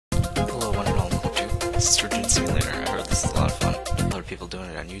Hello, one and all. Welcome to Surgeon Simulator. I heard this is a lot of fun. A lot of people doing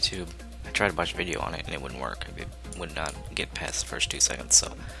it on YouTube. I tried to watch a video on it and it wouldn't work. It would not get past the first 2 seconds,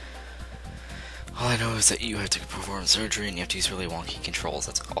 so... All I know is that you have to perform surgery and you have to use really wonky controls.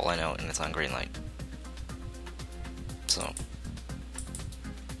 That's all I know, and it's on green light. So...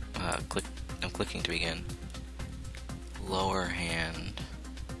 I'm clicking to begin. Lower hand.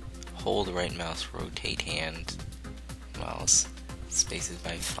 Hold right mouse, rotate hand. Mouse. Spaces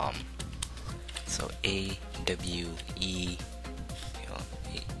by thumb. So A, W, E,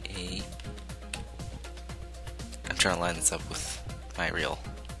 A. I'm trying to line this up with my real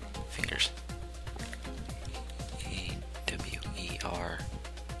fingers. A, W, E, R,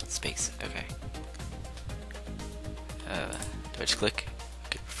 space, okay. Do I just click?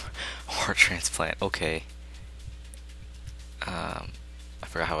 Okay. Heart transplant, okay. I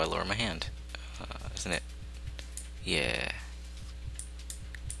forgot how I lower my hand. Isn't it? Yeah.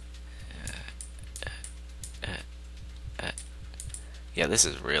 Yeah, this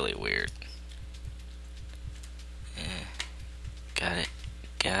is really weird. Got it.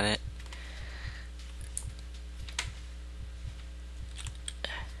 Got it.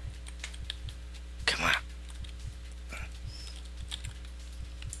 Come on.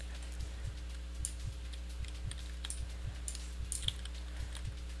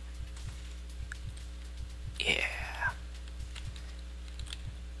 Yeah.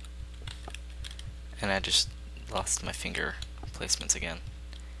 And I just lost my finger placements again.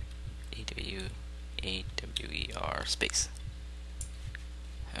 A-W-E-R space.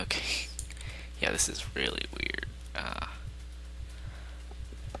 Okay. Yeah, this is really weird.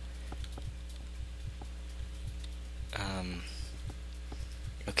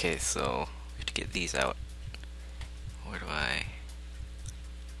 Okay, so we have to get these out. Where do I...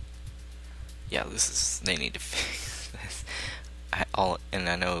 Yeah, this is... They need to fix this. And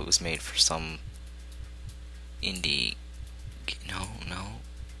I know it was made for some indie... No.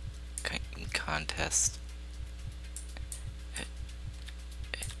 Contest.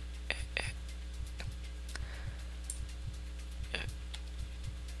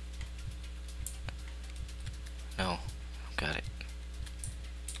 No, got it.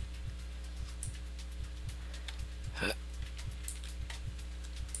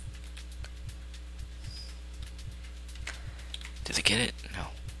 Did I get it? No.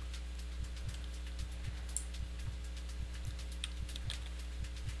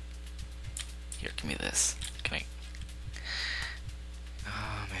 Here, give me this. Can I...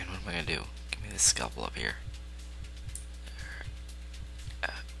 Oh man, what am I gonna do? Give me this scalpel up here.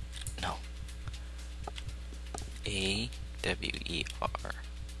 No. A-W-E-R.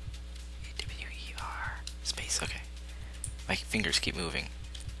 A-W-E-R. Space, okay. My fingers keep moving.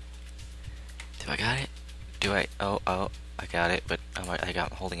 Do I got it? Do I? Oh, I got it, but I'm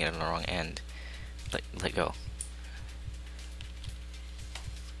holding it on the wrong end. Let go.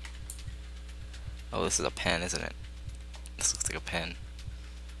 Oh, this is a pen, isn't it? This looks like a pen.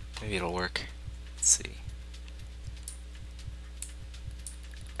 Maybe it'll work. Let's see.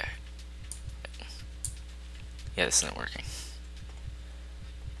 Yeah, this isn't working.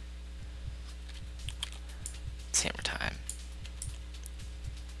 It's hammer time.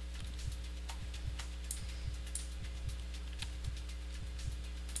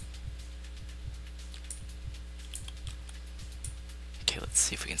 Okay, let's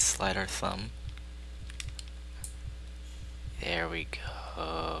see if we can slide our thumb. There we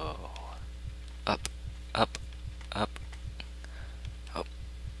go. Up, up, up. Oh,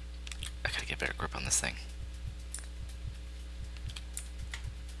 I gotta get better grip on this thing.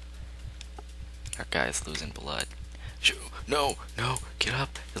 Our guy's losing blood. No, get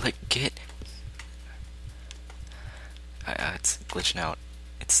up. Get. It's glitching out.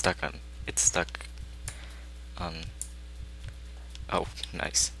 It's stuck on. Oh,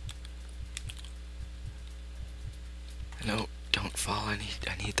 nice. No, don't fall. I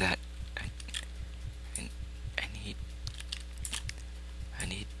need that. I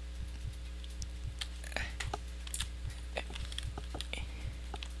need.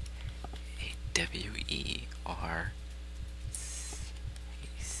 A-W-E-R.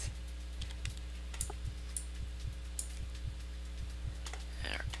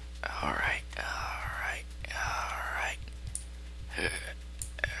 Alright.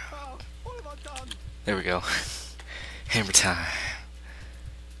 There we go. Hammer time.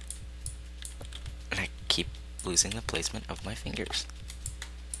 And I keep losing the placement of my fingers.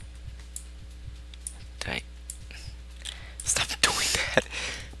 Stop doing that.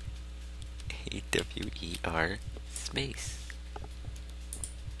 A-W-E-R space.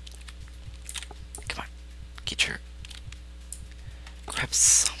 Come on. Get your... Grab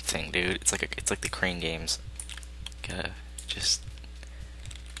something. thing, dude. It's like the crane games. Gotta just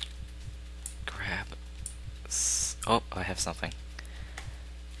grab. Oh, I have something.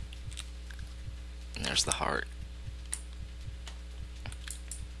 And there's the heart.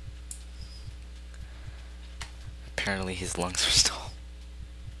 Apparently his lungs are still...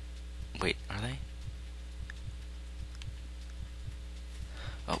 Wait, are they?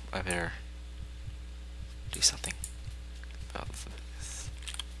 Oh, I better do something about this.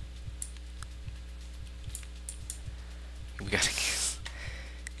 We gotta...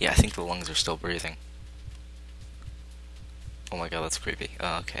 Yeah, I think the lungs are still breathing. Oh my god, that's creepy.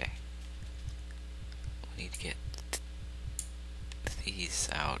 Oh, okay. We need to get these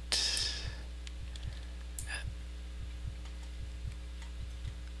out.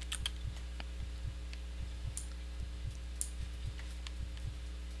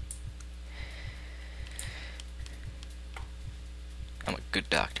 I'm a good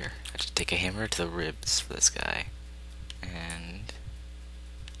doctor. I just take a hammer to the ribs for this guy. And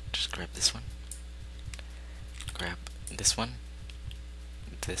just grab this one. Grab this one.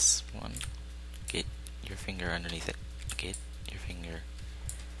 This one. Get your finger underneath it. Get your finger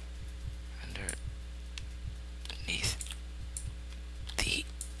underneath the...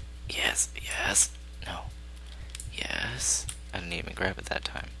 Yes, yes, no. Yes. I didn't even grab it that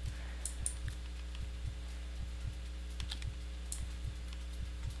time.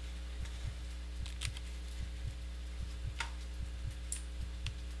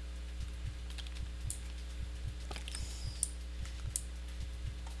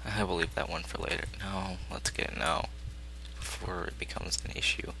 I will leave that one for later. No, let's get it now. Before it becomes an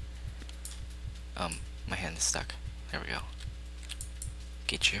issue. My hand is stuck. There we go.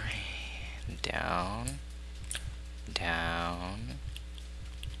 Get your hand down. Down.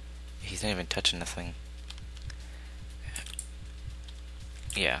 He's not even touching the thing.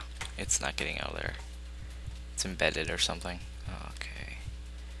 Yeah, it's not getting out of there. It's embedded or something. Okay.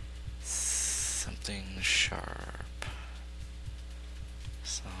 Something sharp.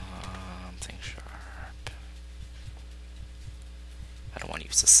 Something sharp. I don't want to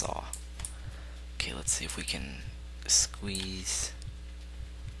use a saw. Okay, let's see if we can squeeze.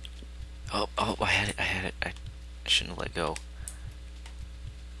 Oh, I had it. I shouldn't have let go.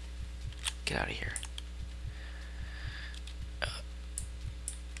 Get out of here.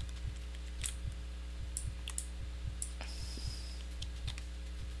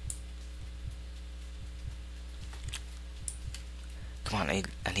 Come on, I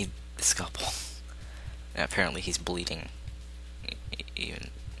need the scalpel. And apparently he's bleeding. Even.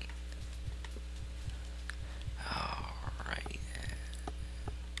 Alright.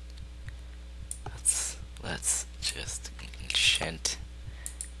 Let's just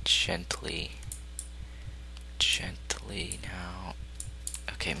gently now.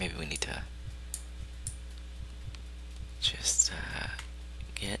 Okay, maybe we need to just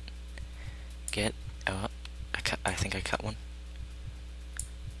get. I think I cut one.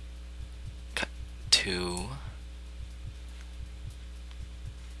 Cut two.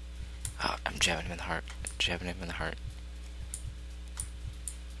 Oh, I'm jabbing him in the heart. Jabbing him in the heart.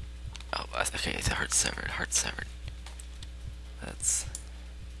 Oh, okay, the heart's severed. Heart severed. Let's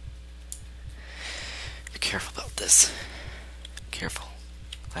be careful about this. Careful.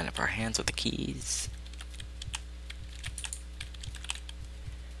 Line up our hands with the keys.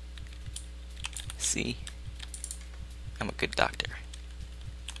 See? I'm a good doctor.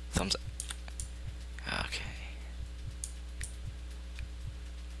 Thumbs up. Okay.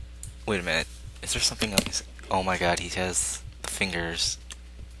 Wait a minute. Is there something else? Oh my god, he has the fingers,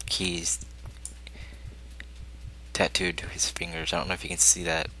 keys tattooed to his fingers. I don't know if you can see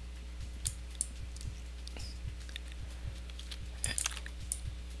that.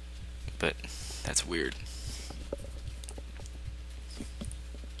 But that's weird.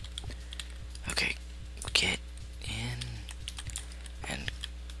 Okay, get in and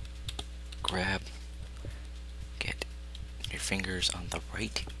grab. Get your fingers on the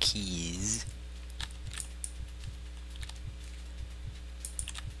right keys.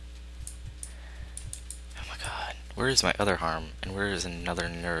 Oh my god. Where is my other arm? And where is another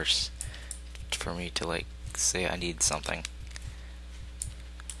nurse for me to, like, say I need something?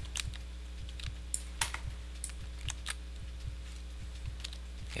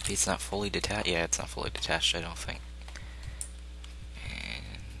 Maybe it's not fully detached. Yeah, it's not fully detached, I don't think.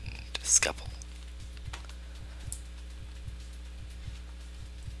 And scalpel.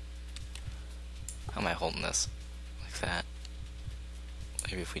 How am I holding this? Like that.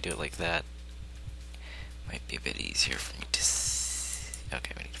 Maybe if we do it like that, might be a bit easier for me to see.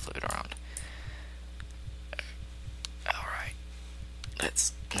 Okay, we need to flip it around. Alright.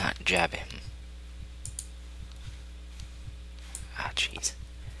 Let's Not jab him. Ah, jeez.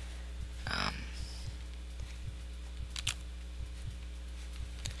 I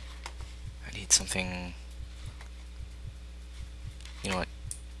need something. You know what?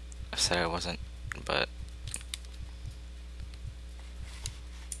 I said I wasn't, but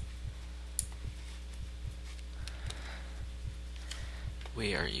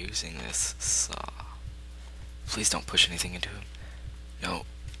we are using this saw. Please don't push anything into him. No.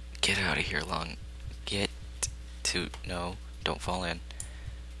 Get out of here, Lung. Get to... No. Don't fall in.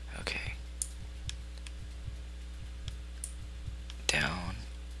 Okay. Down.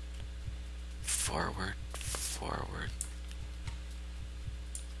 Forward. Forward.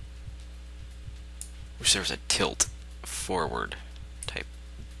 Wish there was a tilt forward type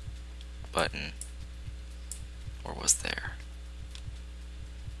button. Or was there?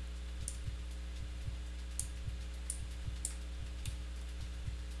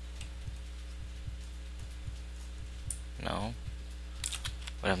 No?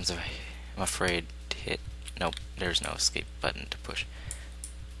 What happens if I'm afraid to hit? Nope, there's no escape button to push.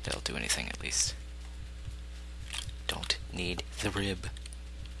 That'll do anything at least. Don't need the rib.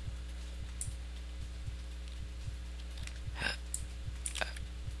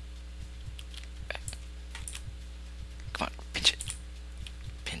 Come on, pinch it.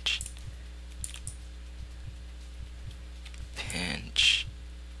 Pinch. Pinch.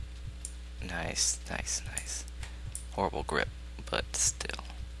 Nice, nice, nice. Horrible grip, but still.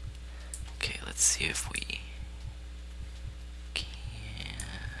 Okay, let's see if we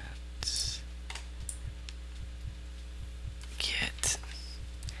can't get...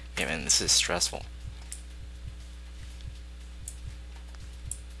 Yeah, man, this is stressful.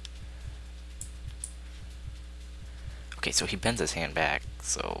 Okay, so he bends his hand back,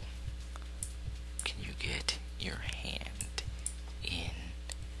 so... Can you get your hand in?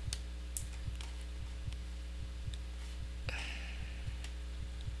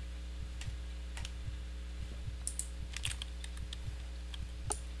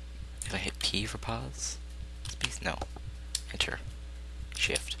 Did I hit P for pause? Space? No. Enter.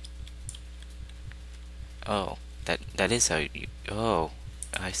 Shift. Oh, that is how you... Oh,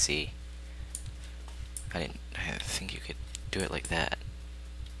 I see. I didn't think you could do it like that.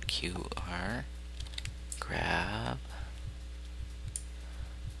 QR. Grab.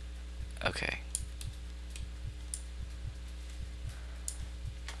 Okay.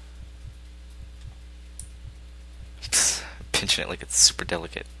 Pinching it like it's super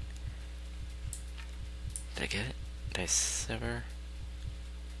delicate. Did I get it? Did I sever?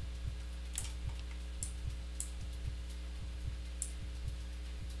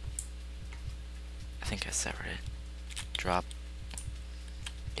 I think I severed it. Drop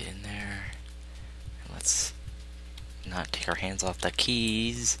it in there. And let's not take our hands off the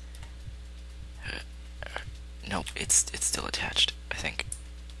keys. Nope, it's still attached, I think.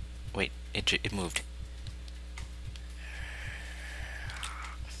 Wait, it moved.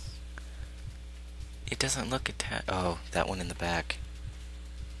 It doesn't look attached. Oh, that one in the back.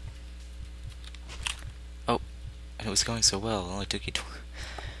 Oh, and it was going so well. It only took you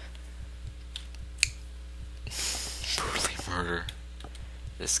brutally murder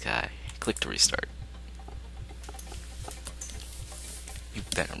this guy. Click to restart.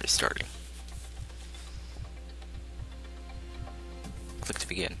 Then I'm restarting. Click to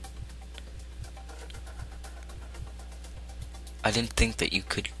begin. I didn't think that you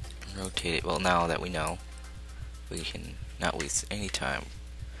could rotate it. Well, now that we know, we can not waste any time.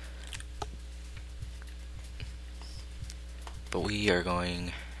 But we are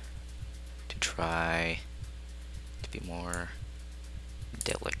going to try to be more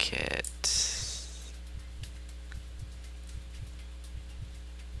delicate.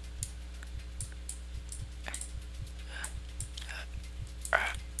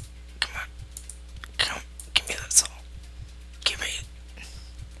 Come on. Come. Give me that saw. Give me it.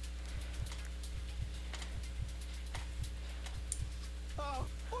 Oh.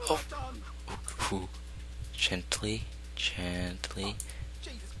 Ooh. Gently. Gently.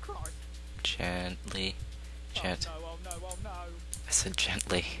 Jesus Christ. Gently. Oh no, oh no, oh no. I said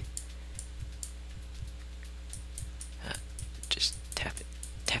gently. Just tap it.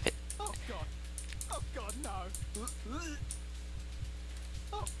 Tap it. Oh God. Oh God, no.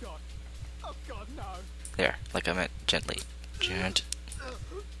 Oh God. Oh God, no. There, like I meant gently.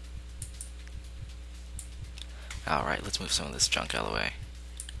 Alright, let's move some of this junk out of the way.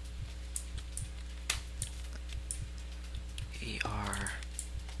 ER.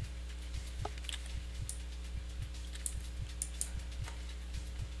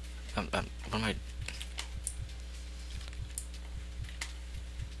 What am I...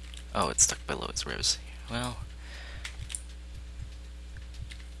 Oh, it's stuck below its ribs. Well...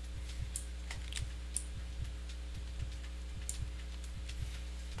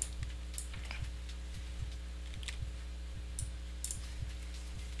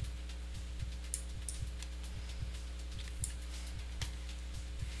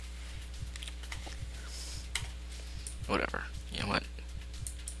 whatever. You know what?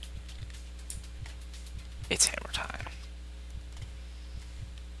 It's hammer time.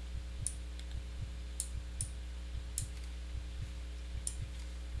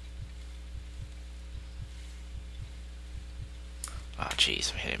 Oh,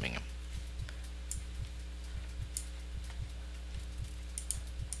 jeez, I'm hitting him.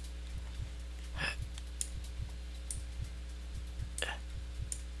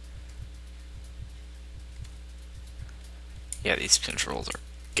 Yeah, these controls are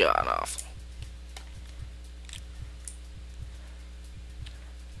god awful.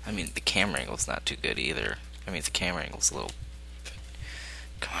 I mean, the camera angle's not too good either. I mean, the camera angle's a little...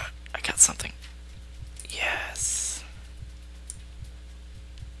 Come on, I got something. Yes.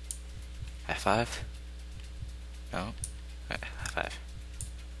 High five? No? High five.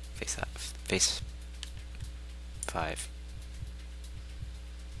 Face up. Face... 5.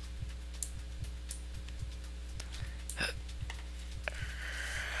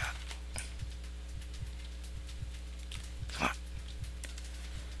 Come on.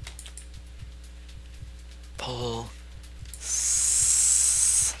 Pull...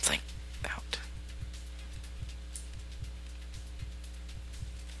 something out.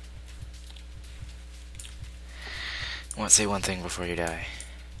 I want to say one thing before you die.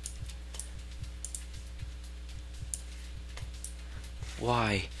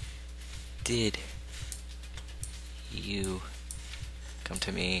 Why did you come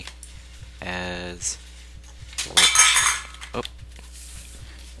to me as... Oh.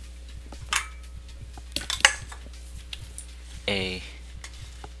 A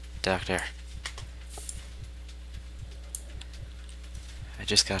doctor? I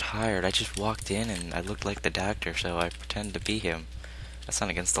just got hired. I just walked in and I looked like the doctor, so I pretend to be him. That's not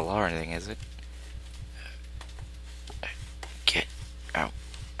against the law or anything, is it? Get out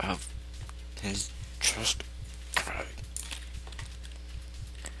of his trust.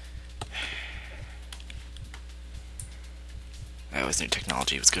 I always knew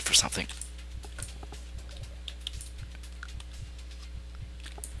technology was good for something.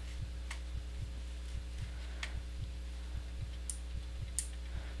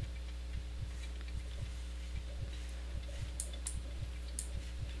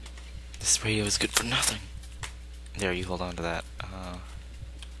 This radio is good for nothing. There, you hold on to that.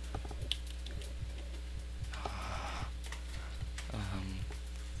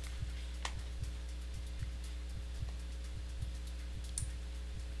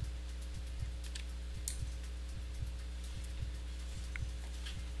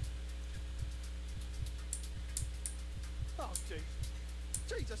 Oh,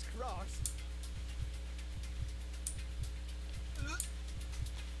 Jesus Christ.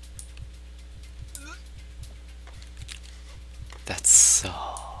 That's so...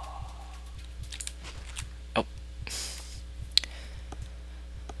 Oh.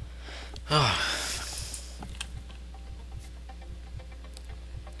 Oh.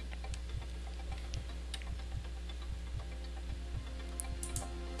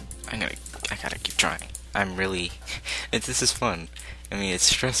 I gotta keep trying. I'm really... this is fun. I mean, it's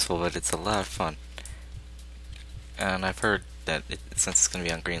stressful, but it's a lot of fun. And I've heard that since it's gonna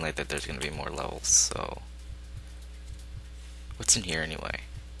be on Greenlight, that there's gonna be more levels, so... What's in here anyway?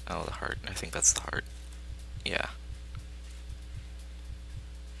 Oh, the heart. I think that's the heart. Yeah.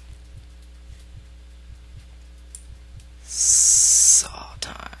 Saw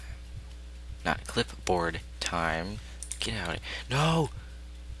time. Not clipboard time. Get out of here. No!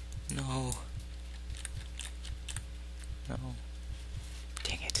 No. No.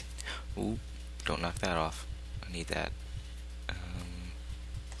 Dang it. Ooh. Don't knock that off. I need that.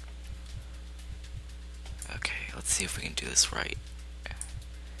 Okay, let's see if we can do this right.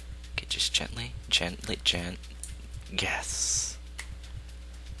 Okay, just gently. Yes.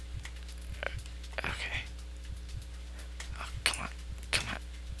 Okay. Oh, come on.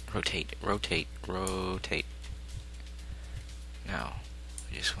 Rotate. Now,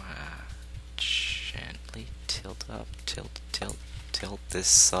 we just want to gently tilt up, tilt. This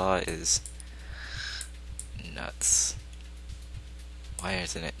saw is nuts. Why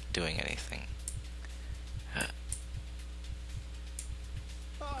isn't it doing anything?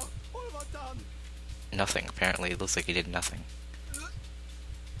 Oh, what have I done? Nothing. Apparently, it looks like he did nothing.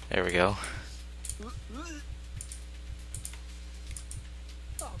 There we go.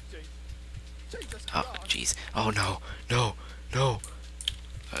 Oh, Jesus Oh, Christ! jeez. Oh, no. No. No.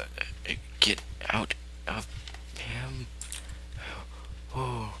 Get out of him.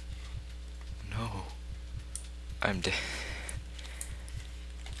 Oh, no. I'm dead.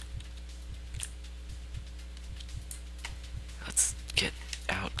 Let's get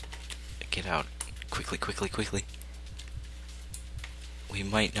out. Get out. Quickly, quickly, quickly. We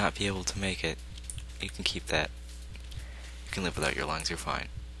might not be able to make it. You can keep that. You can live without your lungs, you're fine.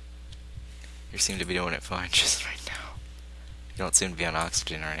 You seem to be doing it fine just right now. You don't seem to be on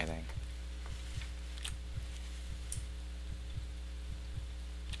oxygen or anything.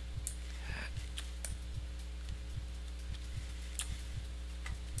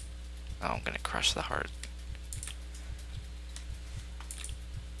 Oh, I'm gonna crush the heart.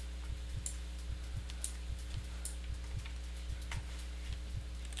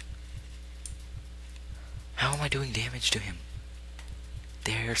 How am I doing damage to him?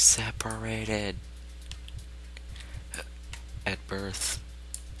 They're separated. At birth.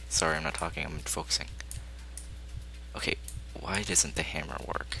 Sorry, I'm not talking, I'm focusing. Okay, why doesn't the hammer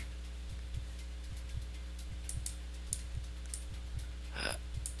work?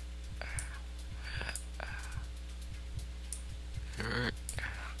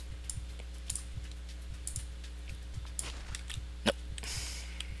 No.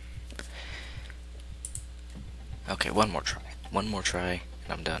 Okay, one more try. One more try,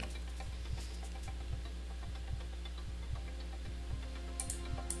 and I'm done.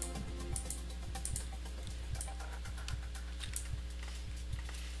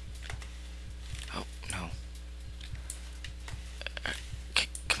 Oh, no.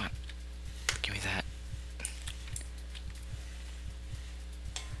 Come on. Give me that.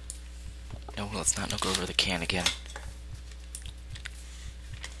 No, let's not knock over the can again.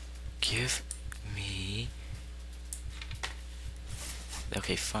 Give me...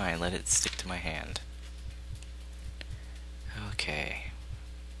 Okay, fine, let it stick to my hand. Okay.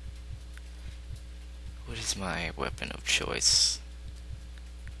 What is my weapon of choice?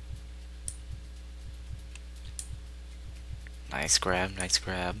 Nice grab, nice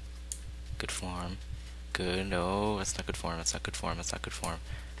grab. Good form. Good, no, that's not good form, that's not good form, that's not good form.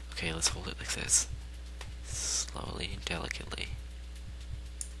 Okay, let's hold it like this. Slowly, delicately.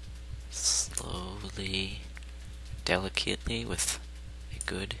 Slowly, delicately, with a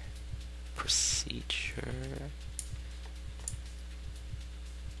good procedure.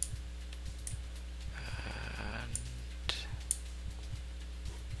 And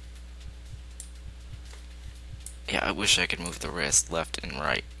yeah, I wish I could move the wrist left and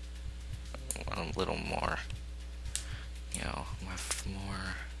right a little more. You know, have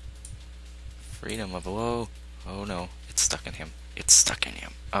more freedom of... Whoa. Oh no, it's stuck in him. It's stuck in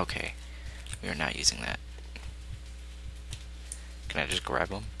him. Okay, we are not using that. Can I just grab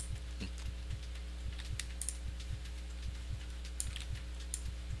him?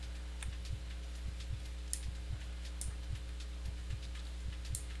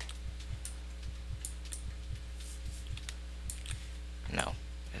 No,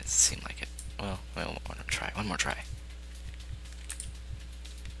 it seemed like it. Well, one more try. One more try.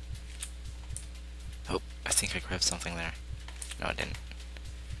 Oh, I think I grabbed something there. No, I didn't.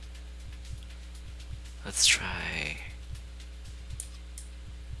 Let's try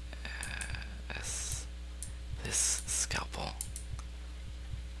this scalpel.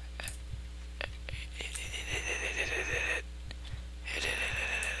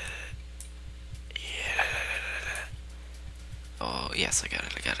 Oh, yes, I got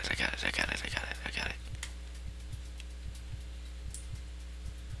it, I got it, I got it, I got it, I got it, I got it.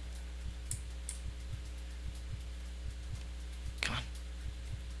 Come on.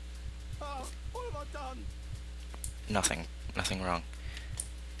 Oh, what have I done? Nothing. Nothing wrong.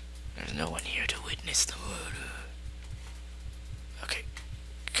 There's no one here to witness the murder. Okay,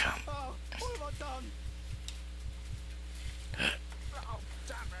 come. Oh, what have I done? Oh,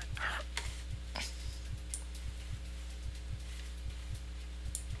 damn it.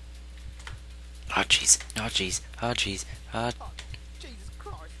 Oh jeez, oh jeez, oh jeez, oh... Oh, Jesus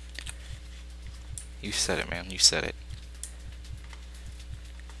Christ. You said it, man, you said it.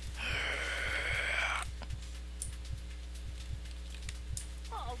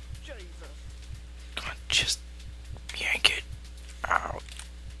 Oh, Jesus. Come on, just yank it out.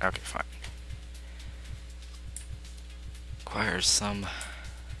 Okay, fine. Requires some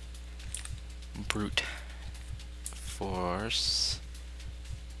brute force.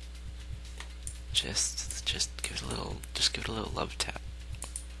 Just give it a little love tap.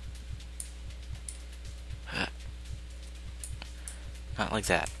 Not like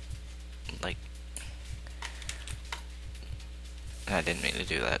that. Like I didn't mean to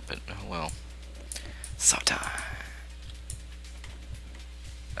do that, but oh well. Saw time.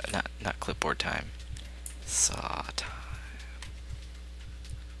 Not clipboard time. Saw time.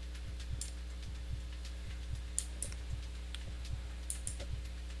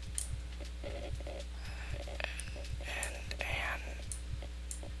 And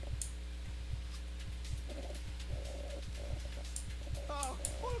Oh,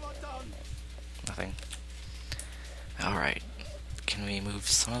 what have I done? nothing. Alright. Can we move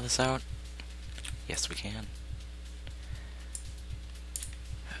some of this out? Yes, we can.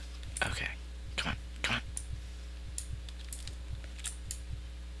 Okay. Come on. Come on.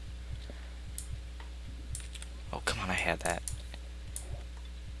 Oh, come on. I had that.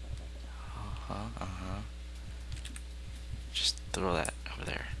 Uh-huh. Just throw that over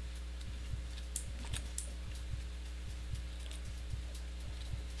there.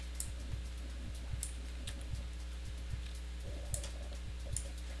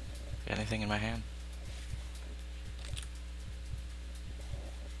 Got anything in my hand?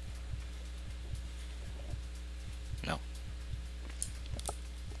 No.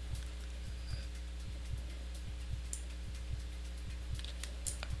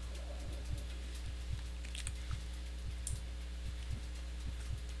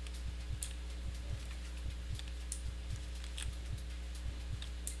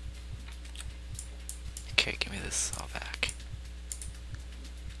 Okay, give me this all back.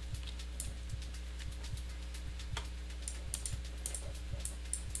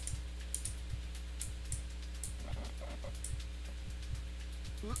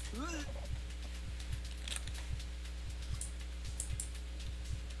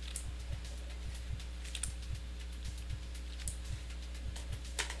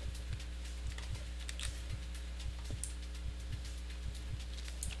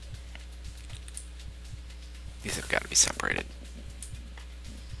 These have got to be separated.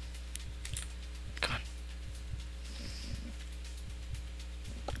 Come on.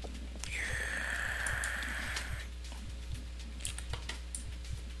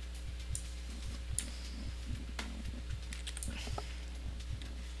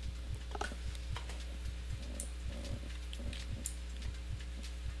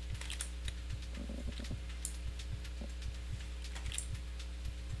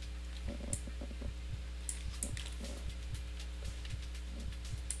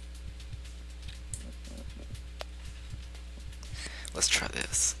 Let's try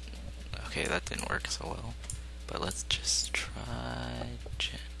this. Okay, that didn't work so well. But let's just try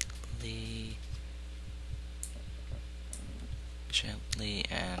gently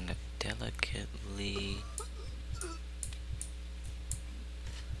and delicately.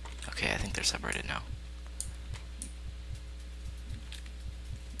 Okay, I think they're separated now.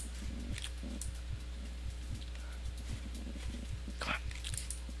 Come on.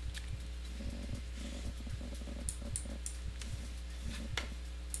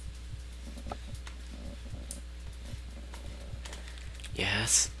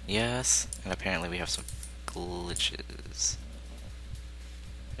 Yes, yes. And apparently we have some glitches.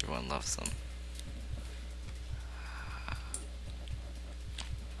 Everyone loves them.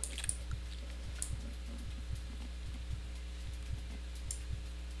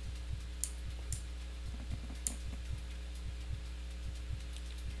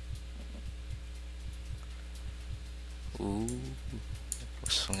 Ooh, we're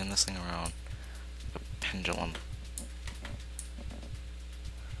swinging this thing around. A pendulum.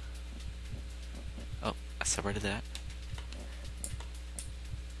 Oh, I separated that.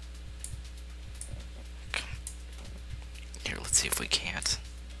 Come. Here, let's see if we can't.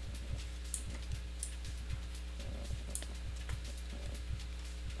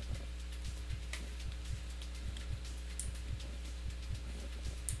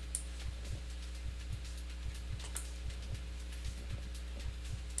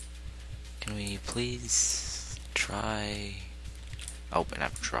 Can we please try... Oh, and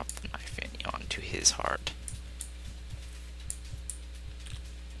I've dropped the knife onto his heart.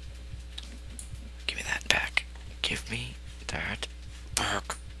 Give me that back. Give me that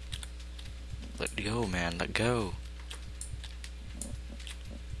back. Let go, man. Let go.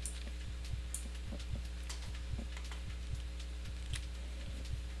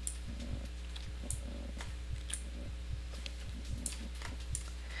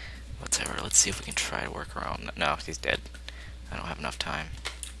 Whatever. Let's see if we can try to work around. No, he's dead. I don't have enough time.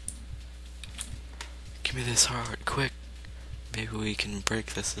 Give me this heart, quick. Maybe we can break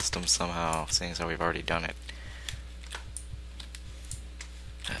the system somehow, seeing as how we've already done it.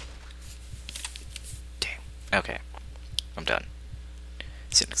 Damn. Okay. I'm done.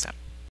 See you next time.